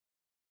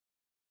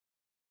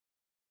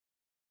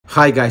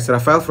Hi guys,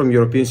 Rafael from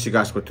European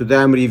Cigar. Today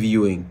I'm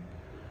reviewing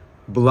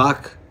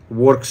Black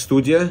Work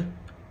Studio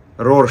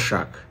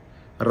Rorchach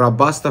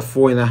Robusta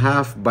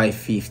 4.5 by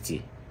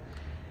 50.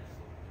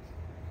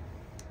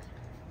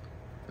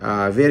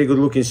 Very good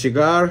looking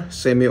cigar,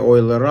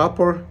 semi-oily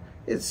wrapper.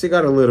 It's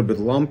cigar a little bit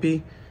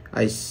lumpy.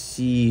 I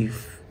see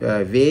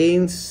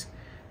veins,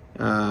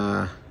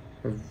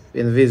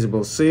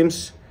 invisible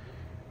seams,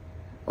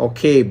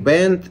 okay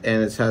bend,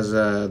 and it has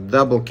a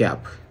double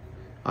cap.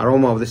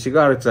 Aroma of the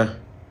cigar,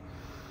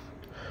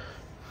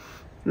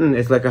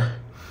 it's like a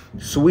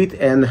sweet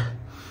and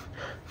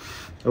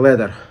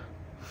leather.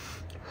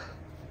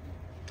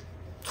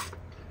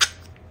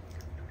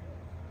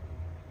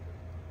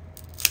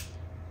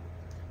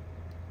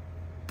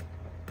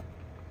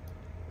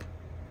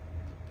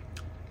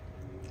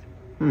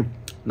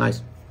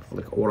 Nice,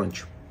 like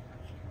orange.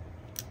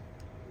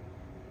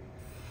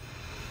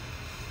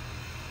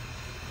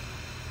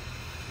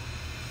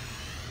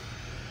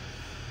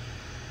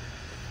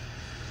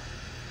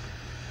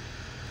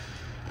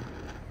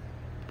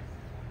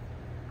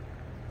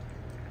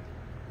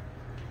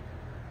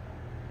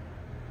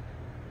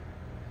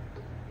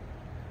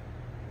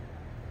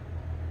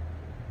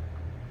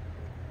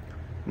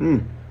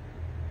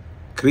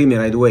 Creamy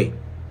right away.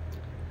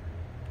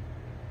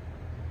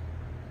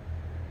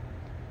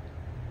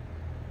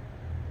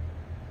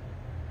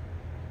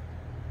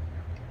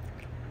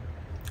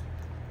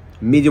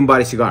 Medium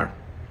body cigar.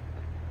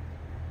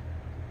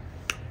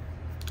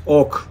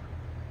 Oak,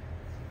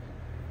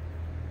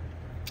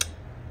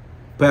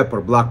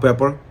 pepper, black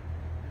pepper,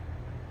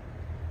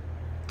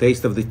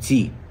 taste of the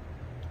tea,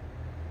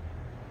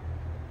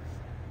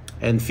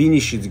 and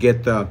finish it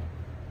get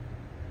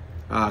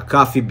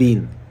coffee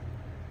bean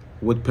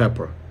with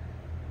pepper.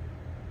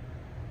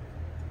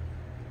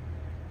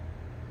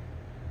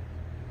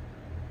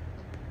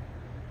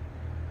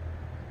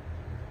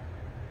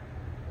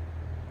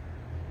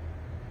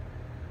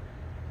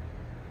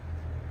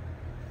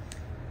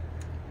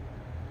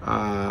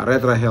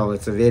 Rorchach,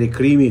 it's a very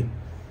creamy.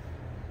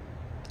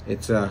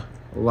 It's a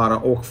lot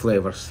of oak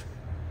flavors.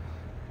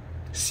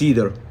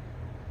 Cedar.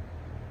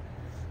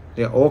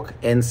 Yeah, oak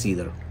and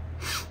cedar.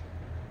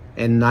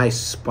 And nice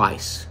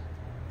spice.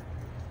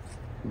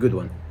 Good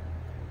one.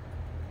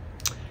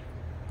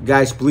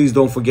 Guys, please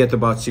don't forget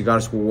about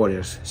Cigars for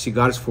Warriors.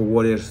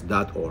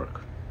 cigarsforwarriors.org.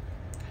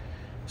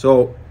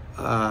 So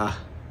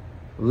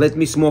let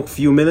me smoke a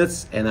few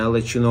minutes and I'll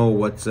let you know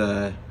what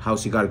how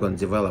cigar gonna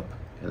develop,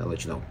 and I'll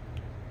let you know.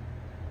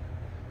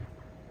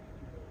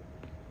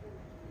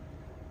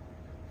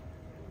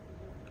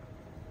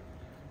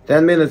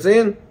 Ten minutes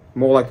in,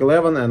 more like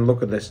 11, and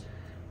look at this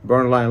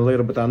burn line, a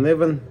little bit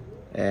uneven,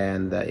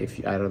 and if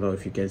I don't know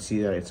if you can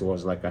see that, it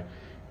was like a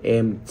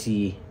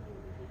empty,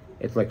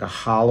 it's like a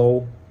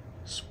hollow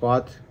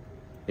spot.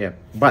 Yeah,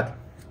 but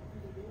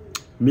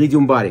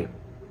medium body,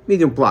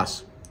 medium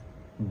plus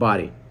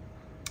body,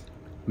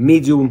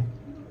 medium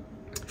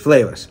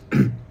flavors.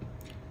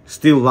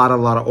 Still a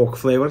lot of oak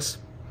flavors,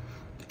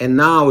 and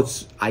now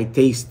I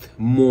taste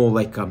more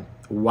like a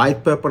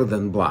white pepper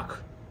than black.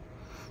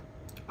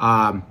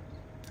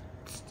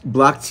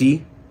 Black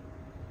tea,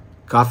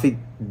 coffee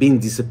bean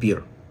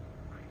disappear.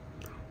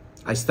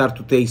 I start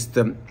to taste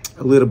a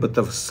little bit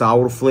of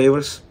sour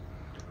flavors,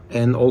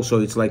 and also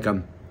it's like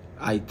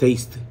I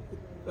taste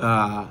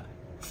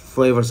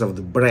flavors of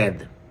the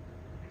bread.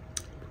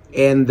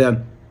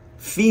 And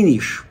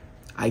finish,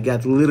 I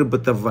got a little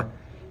bit of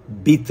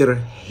bitter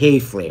hay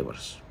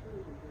flavors.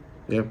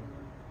 Yeah,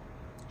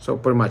 so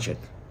pretty much it.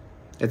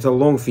 It's a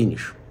long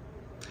finish.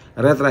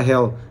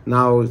 Rorchach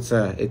now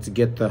it's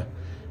get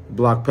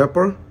black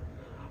pepper,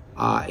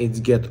 it's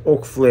get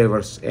oak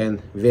flavors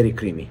and very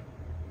creamy.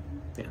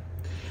 Yeah.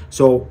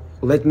 So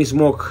let me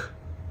smoke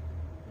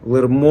a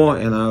little more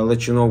and I'll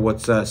let you know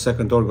what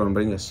second order gonna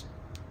bring us.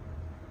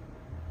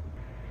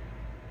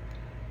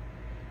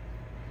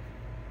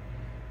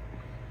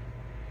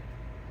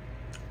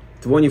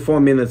 "24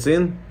 minutes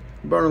in,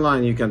 burn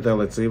line, you can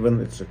tell it's even,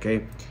 it's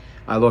okay.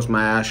 I lost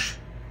my ash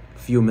a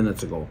few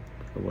minutes ago.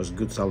 It was a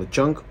good solid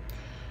chunk.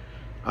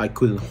 I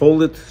couldn't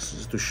hold it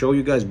to show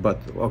you guys, but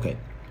okay.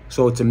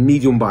 So it's a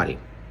medium body,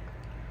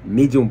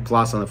 medium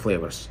plus on the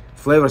flavors.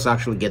 Flavors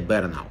actually get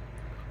better now.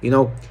 You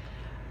know,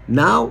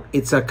 now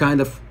it's a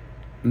kind of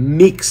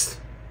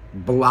mixed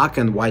black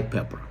and white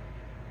pepper.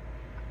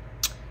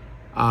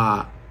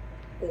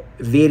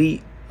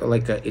 Very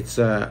like it's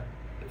a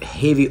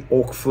heavy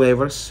oak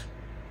flavors,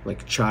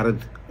 like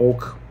charred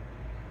oak,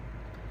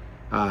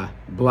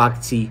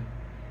 black tea,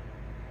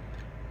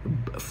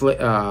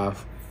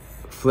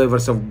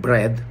 flavors of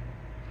bread,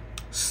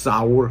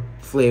 sour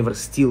flavors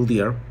still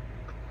there.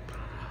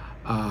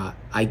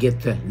 I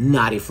get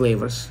nutty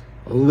flavors,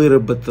 a little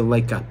bit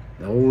like a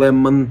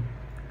lemon,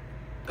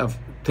 of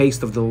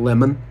taste of the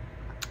lemon.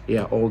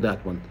 Yeah, all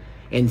that one.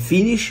 And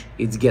finish,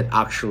 it's get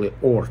actually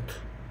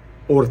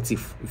earthy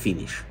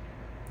finish.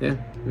 Yeah,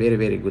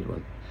 very good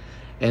one.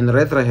 And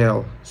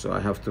Rorchach, so I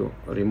have to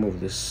remove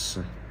this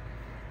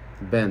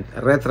bend.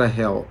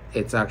 Rorchach,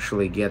 it's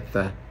actually get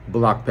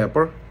black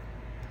pepper,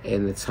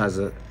 and it has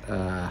a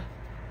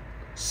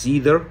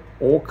cedar,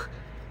 oak,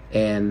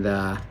 and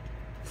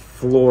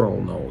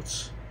floral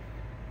notes.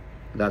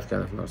 That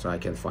kind of notes I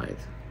can find.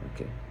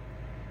 Okay,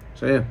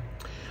 so yeah,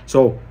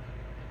 so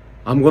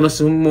I'm gonna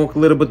smoke a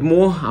little bit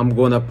more. I'm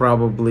gonna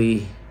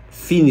probably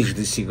finish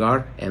the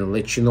cigar and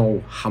let you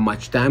know how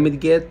much time it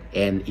get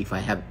and if I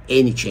have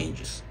any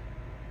changes.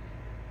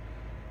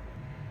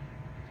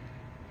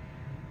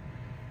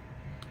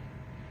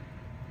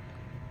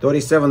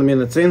 "37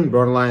 minutes in,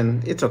 burn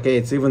line, it's okay,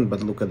 it's even,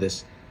 but look at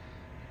this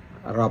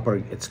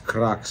wrapper, it's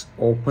cracks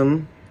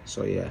open,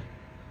 so yeah.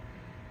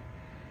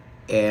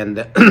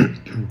 And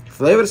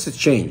flavors is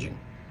changing,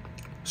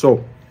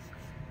 so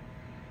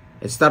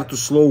it start to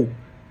slow,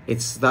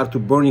 it start to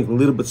burning a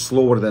little bit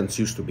slower than it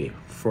used to be,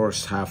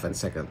 first half and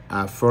second,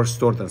 first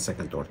third and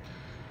second third.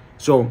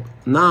 So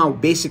now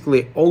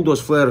basically all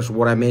those flavors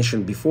what I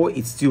mentioned before,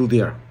 it's still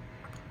there,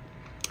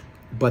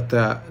 but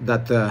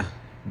that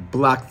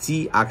black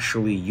tea,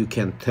 actually you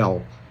can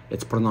tell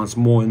it's pronounced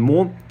more and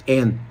more,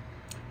 and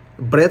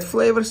bread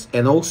flavors,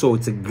 and also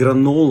it's a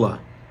granola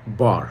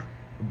bar,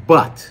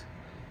 but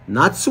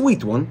not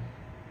sweet one,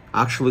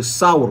 actually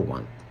sour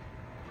one.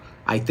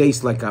 I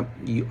taste like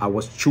I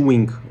was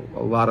chewing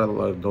a lot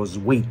of those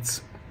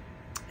weights.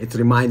 It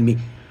reminds me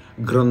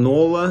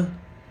granola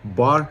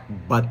bar,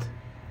 but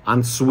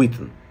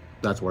unsweetened.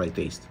 That's what I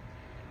taste.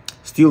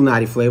 Still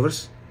nutty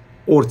flavors,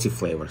 earthy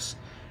flavors,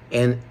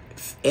 and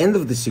end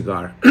of the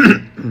cigar,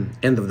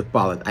 end of the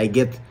palate, I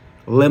get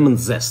lemon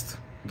zest.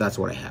 That's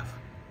what I have.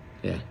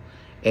 Yeah,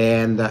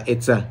 and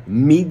it's a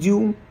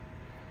medium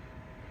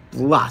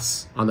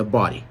plus on the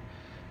body,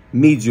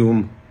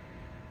 medium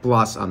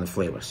plus on the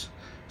flavors.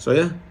 So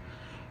yeah,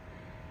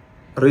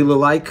 really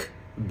like,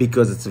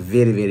 because it's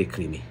very, very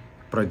creamy,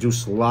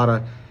 produce a lot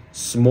of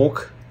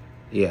smoke.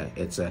 Yeah,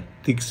 it's a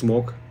thick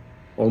smoke,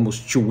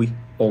 almost chewy,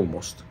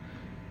 almost.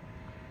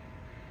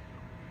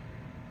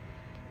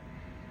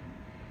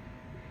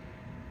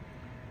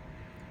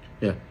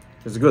 Yeah,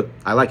 it's good,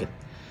 I like it.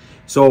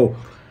 So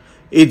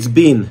it's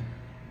been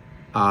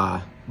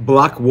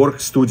Black Work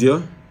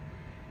Studio,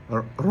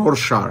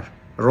 Rorchach,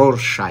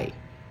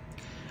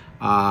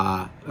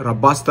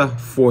 Robusta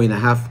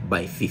 4.5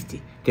 by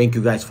 50. Thank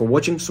you guys for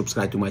watching.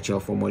 Subscribe to my channel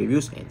for more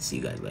reviews, and see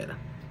you guys later.